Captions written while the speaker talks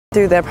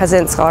Through the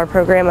President Scholar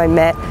Program, I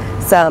met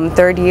some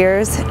third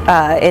years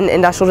in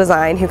industrial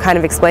design who kind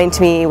of explained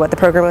to me what the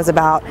program was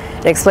about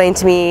and explained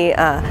to me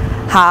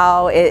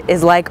how it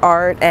is like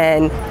art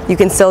and you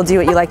can still do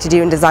what you like to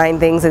do and design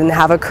things and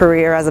have a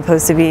career as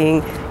opposed to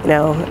being,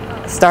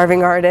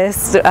 starving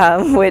artist,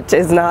 which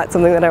is not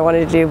something that I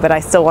wanted to do, but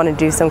I still want to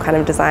do some kind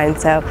of design.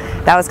 So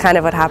that was kind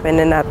of what happened,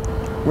 and that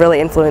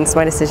really influenced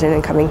my decision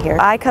in coming here.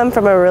 I come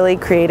from a really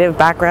creative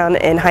background.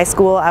 In high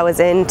school I was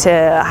into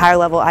higher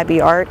level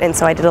IB art, and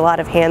so I did a lot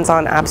of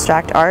hands-on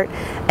abstract art,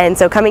 and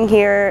so coming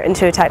here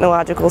into a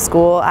technological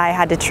school I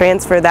had to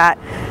transfer that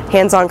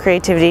hands-on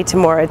creativity to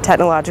more a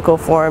technological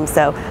form.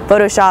 So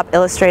Photoshop,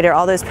 Illustrator,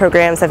 all those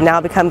programs have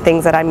now become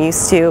things that I'm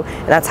used to,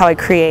 and that's how I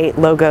create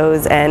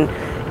logos and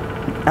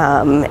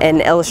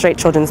illustrate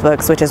children's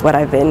books, which is what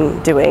I've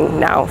been doing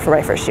now for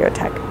my first year at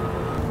Tech.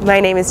 My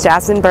name is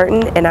Jasmine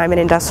Burton, and I'm an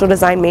industrial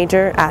design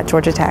major at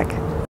Georgia Tech.